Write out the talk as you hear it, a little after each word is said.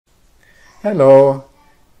Hello!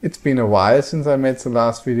 It's been a while since I made the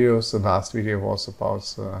last video. The last video was about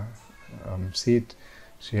the seed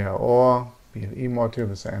GPIO BLE module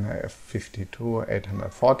with the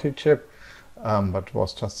nRF52840 chip, but it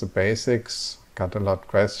was just the basics. Got a lot of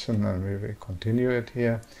questions and we will continue it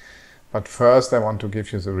here. But first I want to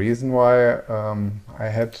give you the reason why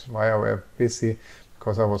why I was busy,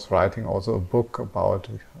 because I was writing also a book about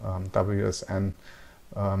WSN,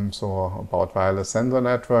 so about wireless sensor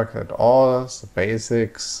network at all, the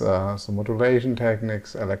basics, the modulation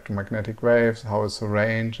techniques, electromagnetic waves, how is the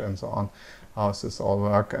range and so on, how does this all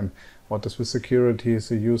work and what is the security,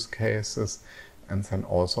 the use cases, and then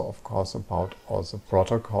also of course about all the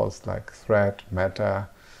protocols like Thread, Matter,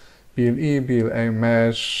 BLE, BLA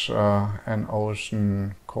Mesh,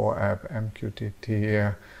 N-Ocean, CoAP,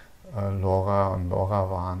 MQTT, LoRa and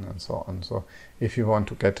LoRaWAN and so on. So if you want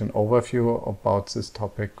to get an overview about this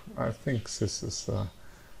topic, I think this is a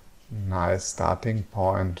nice starting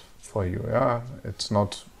point for you. Yeah, it's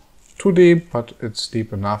not too deep, but it's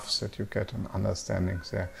deep enough that you get an understanding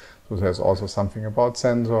there. So there's also something about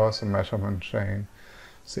sensors, the measurement chain,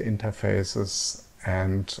 the interfaces,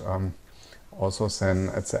 and also then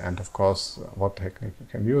at the end, of course, what technique you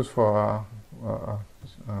can use for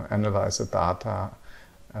analyze the data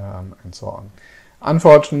and so on.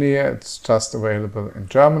 Unfortunately, it's just available in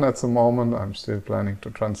German at the moment. I'm still planning to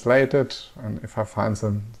translate it, and if I find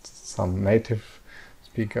some native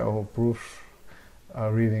speaker who approves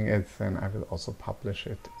reading it, then I will also publish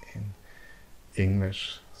it in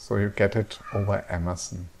English, so you get it over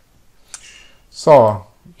Amazon. So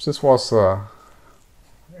this was the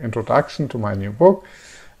introduction to my new book,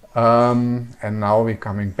 and now we're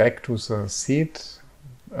coming back to the seed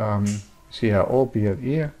GPIO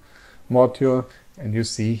BLE module, and you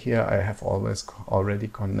see here I have already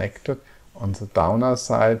connected on the downer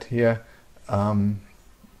side here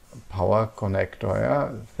power connector.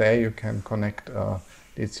 Yeah, there you can connect a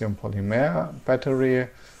lithium polymer battery.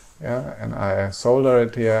 Yeah, and I solder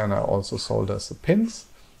it here, and I also solder the pins.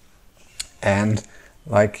 And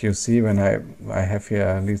like you see, when I have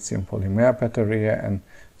here a lithium polymer battery and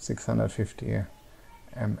 650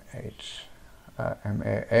 mAh,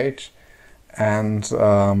 and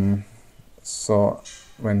so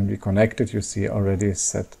when we connect it, you see already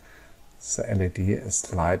that the LED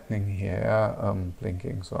is lightning here,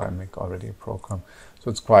 blinking, so I make already a program.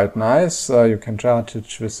 So it's quite nice. You can charge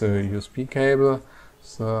it with a USB cable,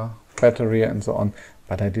 the battery and so on,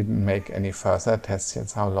 but I didn't make any further tests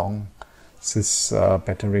yet how long this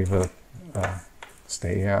battery will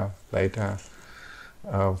stay here later.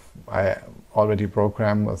 I already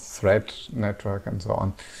programmed a thread network and so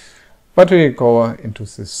on, but we go into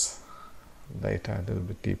this later a little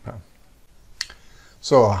bit deeper.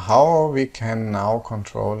 So how we can now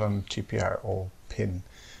control a GPIO pin.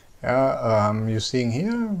 Yeah, you're seeing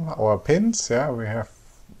here our pins. Yeah, we have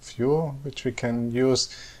few which we can use.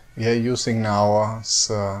 We are using now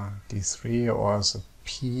the D3 or the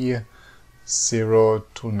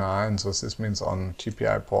P029, so this means on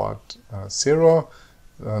GPI port 0,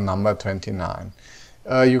 number 29.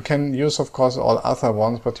 You can use, of course, all other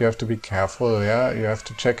ones, but you have to be careful. Yeah, you have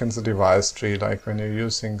to check in the device tree, like when you're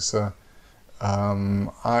using the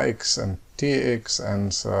RX and TX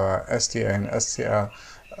and SDA and SDR.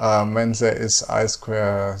 When there is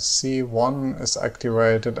I2C1 is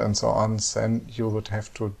activated and so on, then you would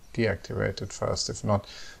have to deactivate it first. If not,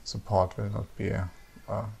 the port will not be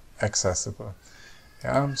accessible.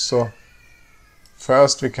 Yeah, so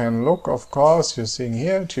first we can look, of course, you're seeing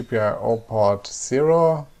here GPIO port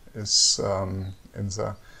 0 is in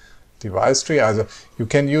the device tree. Also, you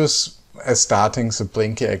can use as starting the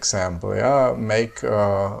Blinky example. Yeah, make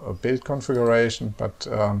a build configuration, but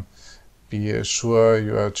be sure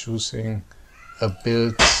you are choosing a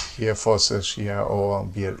build here for the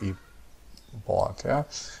GPIO BLE board. Yeah,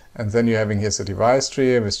 and then you're having here the device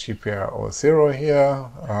tree with GPIO 0 here.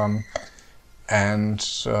 And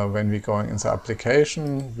when we're going in the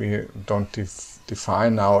application, we don't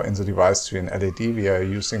define now in the device tree an LED. We are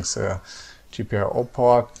using the GPIO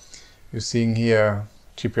port. You're seeing here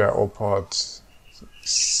GPIO port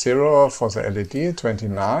 0 for the LED,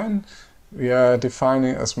 29. We are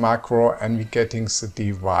defining as macro, and we're getting the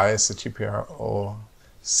device, the GPIO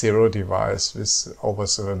 0 device, with over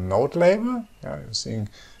the node label. Yeah, you're seeing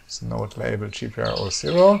the node label GPIO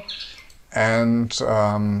 0. And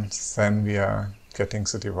then we are getting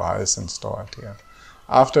the device installed here.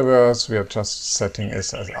 Afterwards, we are just setting it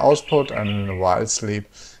as output, and in a while sleep,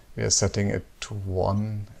 we are setting it to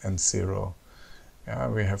 1 and 0. Yeah,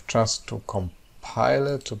 we have just to compile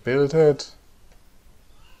it, to build it.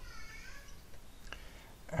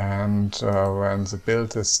 And when the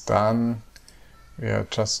build is done, We are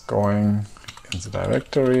just going in the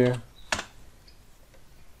directory,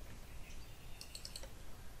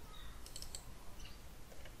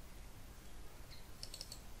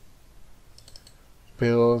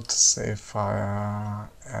 build Zephyr,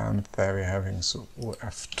 and there we're having the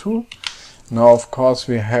UF2. Now of course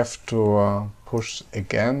we have to push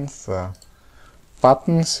again the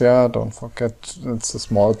buttons. Yeah, don't forget it's a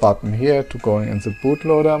small button here to going in the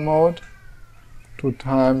bootloader mode. 2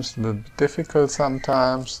 times, a little bit difficult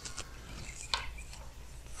sometimes.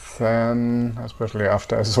 Then, especially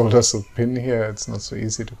after I solder the pin here, it's not so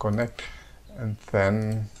easy to connect. And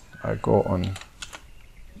then I go on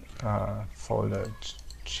folder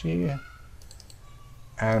G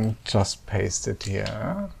and just paste it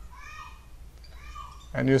here.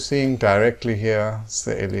 And you're seeing directly here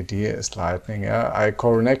the LED is lighting. Yeah? I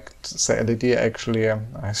connect the LED actually.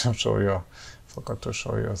 I show you, forgot to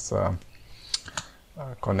show you the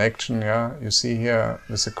connection. Yeah, you see here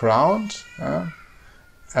with the ground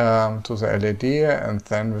to the LED, and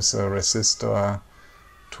then with the resistor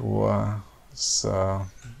to the,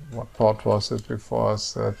 what port was it before?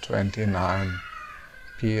 The 29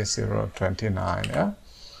 P029. Yeah,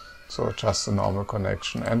 so just a normal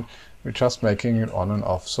connection, and we're just making it on and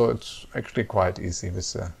off. So it's actually quite easy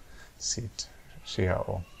with the seed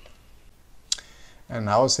GPIO. And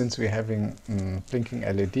now, since we're having blinking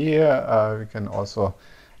LED here, we can also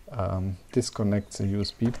disconnect the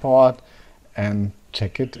USB port and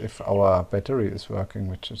check it if our battery is working,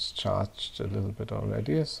 which is charged a little bit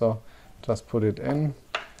already. So just put it in,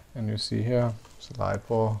 and you see here the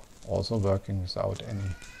LiPo also working without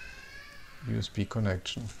any USB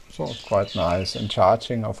connection. So it's quite nice. And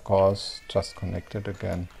charging, of course, just connect it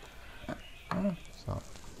again. So.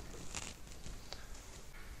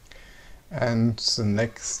 And the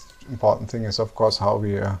next important thing is, of course, how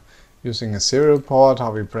we are using a serial port, how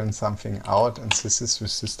we print something out. And this is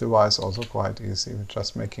with this device also quite easy. We're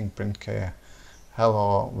just making print K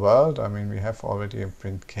hello world. I mean, we have already a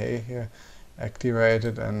print K here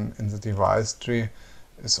activated, and in the device tree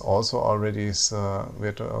is also already the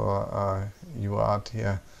virtual UART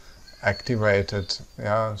here activated.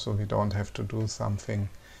 Yeah, so we don't have to do something.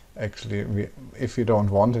 Actually, if we don't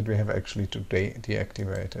want it, we have actually to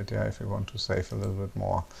deactivate it. Yeah, if we want to save a little bit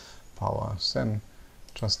more power, then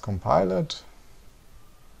just compile it.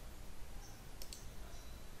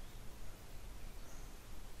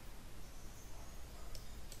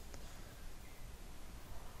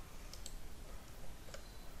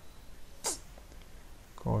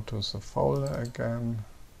 Go to the folder again.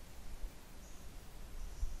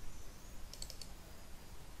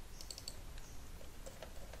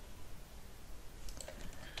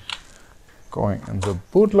 Going in the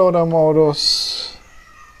bootloader modus.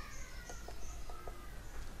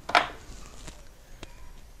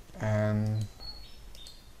 And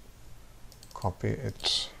copy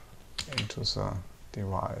it into the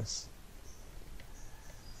device.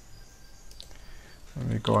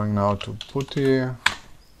 And we're going now to PuTTY.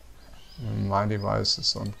 My device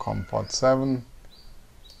is on COM port 7.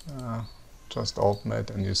 Just open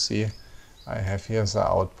it, and you see I have here the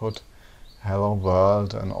output hello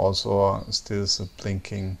world, and also still the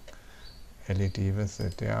blinking LED with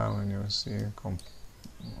it. Yeah, when you see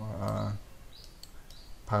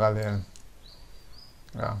parallel.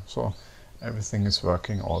 Yeah, so everything is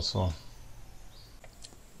working also.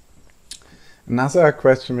 Another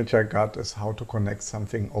question which I got is how to connect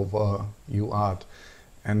something over UART.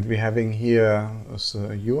 And we're having here the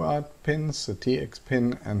UART pins, the TX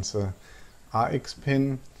pin and the RX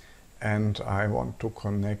pin. And I want to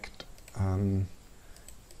connect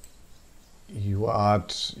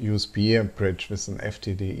UART USB bridge with an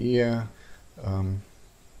FTDI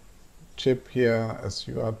chip here as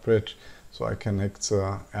UART bridge. So I connect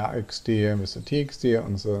the RXD with the TXD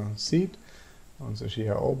on the seat, on the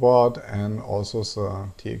GPIO board, and also the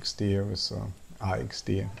TXD with the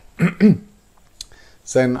RXD.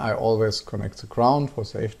 Then I always connect the ground for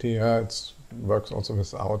safety. It works also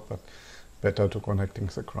without, but better to connecting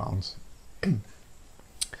the grounds.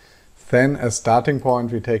 Then as starting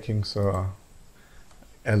point, we're taking the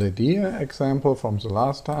LED example from the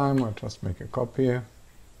last time. I just make a copy.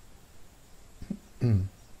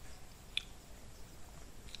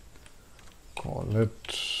 Call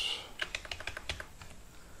it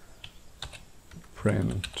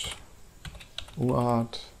print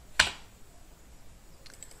UART.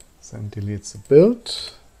 Then delete the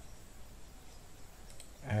build.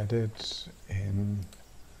 Add it in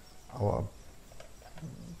our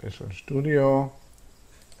Visual Studio.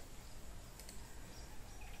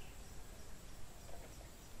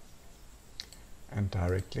 And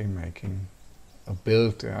directly making a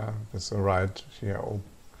build, yeah, with the right GPIO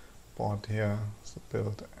board here, so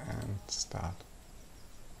build and start.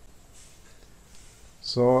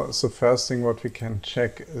 So the first thing what we can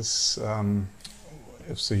check is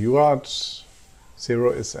if the UART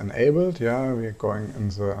 0 is enabled. Yeah, we're going in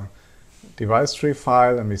the device tree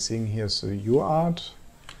file and we're seeing here the UART.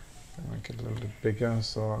 Make it a little bit bigger,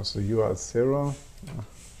 so the UART 0.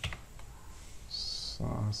 So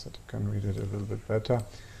that you can read it a little bit better.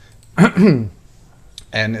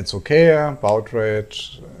 And it's okay, baud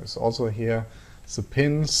rate is also here. The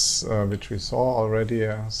pins, which we saw already,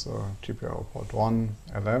 so GPIO port 1,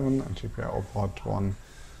 11 and GPIO port 1,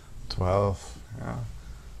 12. Yeah.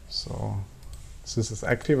 So this is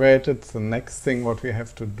activated. The next thing what we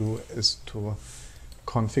have to do is to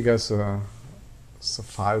configure the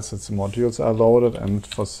files that the modules are loaded, and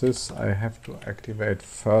for this I have to activate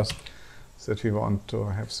first that we want to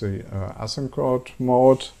have the asynchronous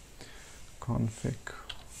mode. Config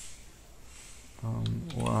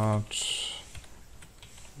UART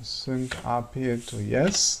sync RP to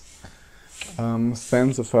yes. Then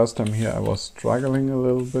the first time here I was struggling a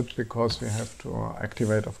little bit because we have to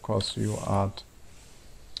activate, of course, UART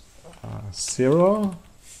 0.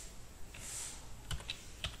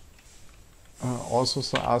 Also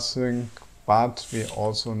the async, but we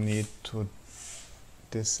also need to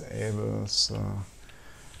disable the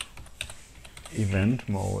event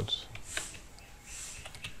mode.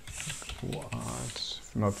 UART,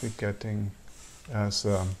 if not we're getting as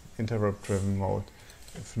interrupt driven mode.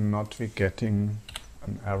 If not, we're getting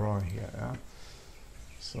an error here. Yeah?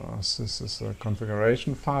 So this is the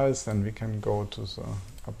configuration files. Then we can go to the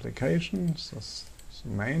applications. This is the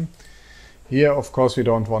main. Here, of course, we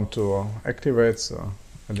don't want to activate the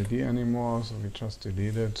LED anymore, so we just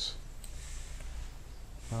delete it.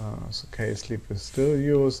 So K-sleep is still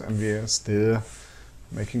used, and we are still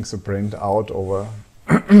making the print out over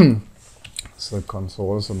the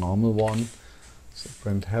console, the normal one. So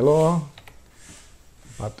print hello.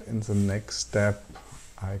 But in the next step,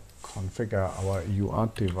 I configure our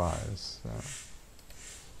UART device.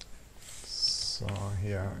 So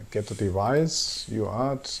here, get the device,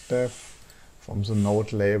 UART def, from the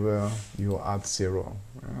node label UART 0.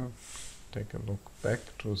 Take a look back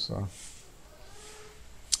to the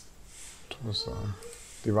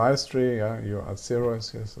device tree. UART 0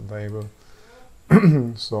 is here the label.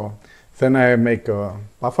 So then I make a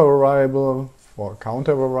buffer variable for a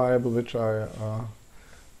counter variable, which I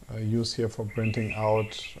use here for printing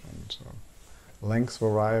out, and length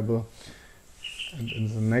variable. And in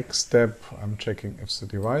the next step, I'm checking if the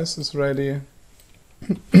device is ready.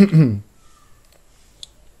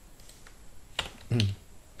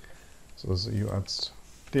 So the UART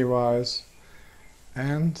device,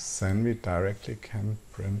 and then we directly can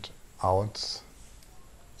print out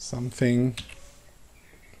something.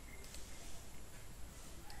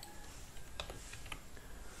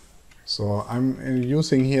 So I'm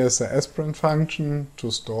using here the sprint function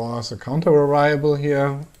to store the counter variable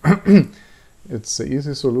here. It's the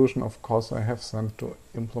easy solution. Of course, I have then to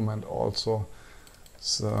implement also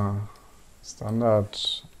the standard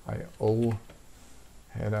I/O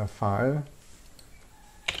header file.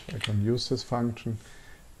 I can use this function,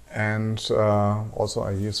 and also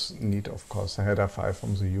I need, of course, the header file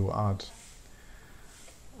from the UART.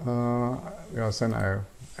 Then I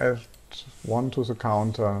add 1 to the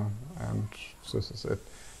counter, and this is it.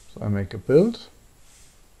 So I make a build.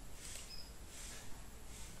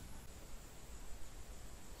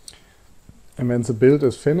 And when the build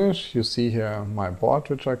is finished, you see here my board,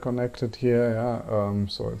 which I connected here.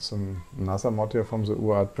 So it's another module from the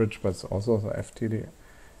UART bridge, but it's also the FTDI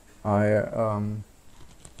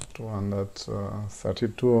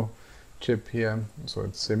 232 chip here. So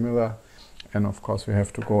it's similar. And of course, we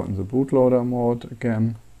have to go in the bootloader mode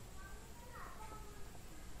again.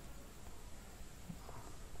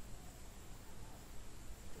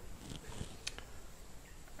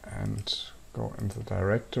 And go in the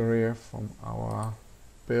directory from our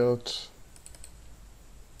build.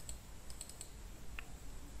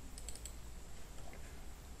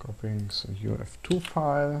 Copying the UF2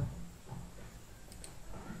 file.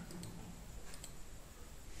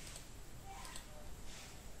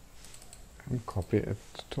 And copy it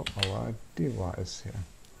to our device here.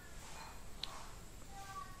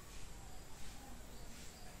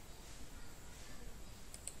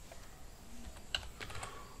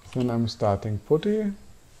 Then I'm starting PuTTY.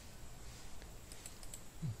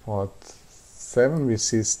 Port 7, we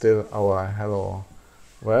see still our hello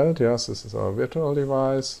world. Yes, this is our virtual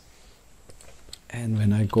device. And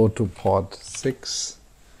when I go to port 6,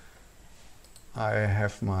 I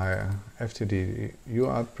have my FTDI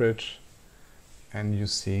UART bridge. and you're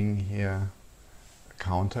seeing here a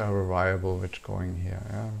counter variable which going here.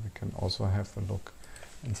 Yeah? We can also have a look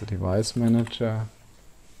in the device manager.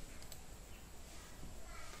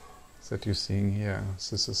 That you're seeing here.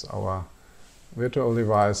 This is our virtual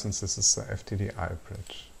device and this is the FTDI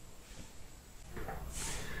bridge.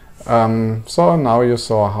 So now you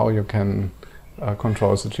saw how you can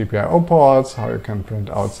control the GPIO ports, how you can print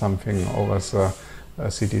out something over the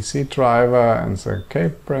CDC driver and the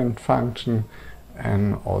kprint function,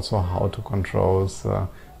 and also how to control the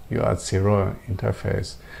UART0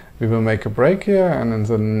 interface. We will make a break here, and in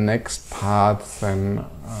the next part then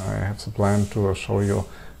I have the plan to show you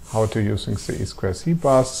how to using the E2C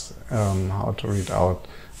bus, how to read out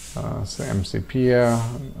the MCP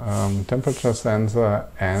temperature sensor,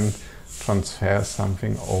 and transfer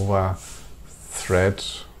something over thread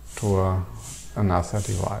to another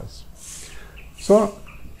device. So,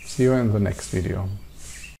 see you in the next video.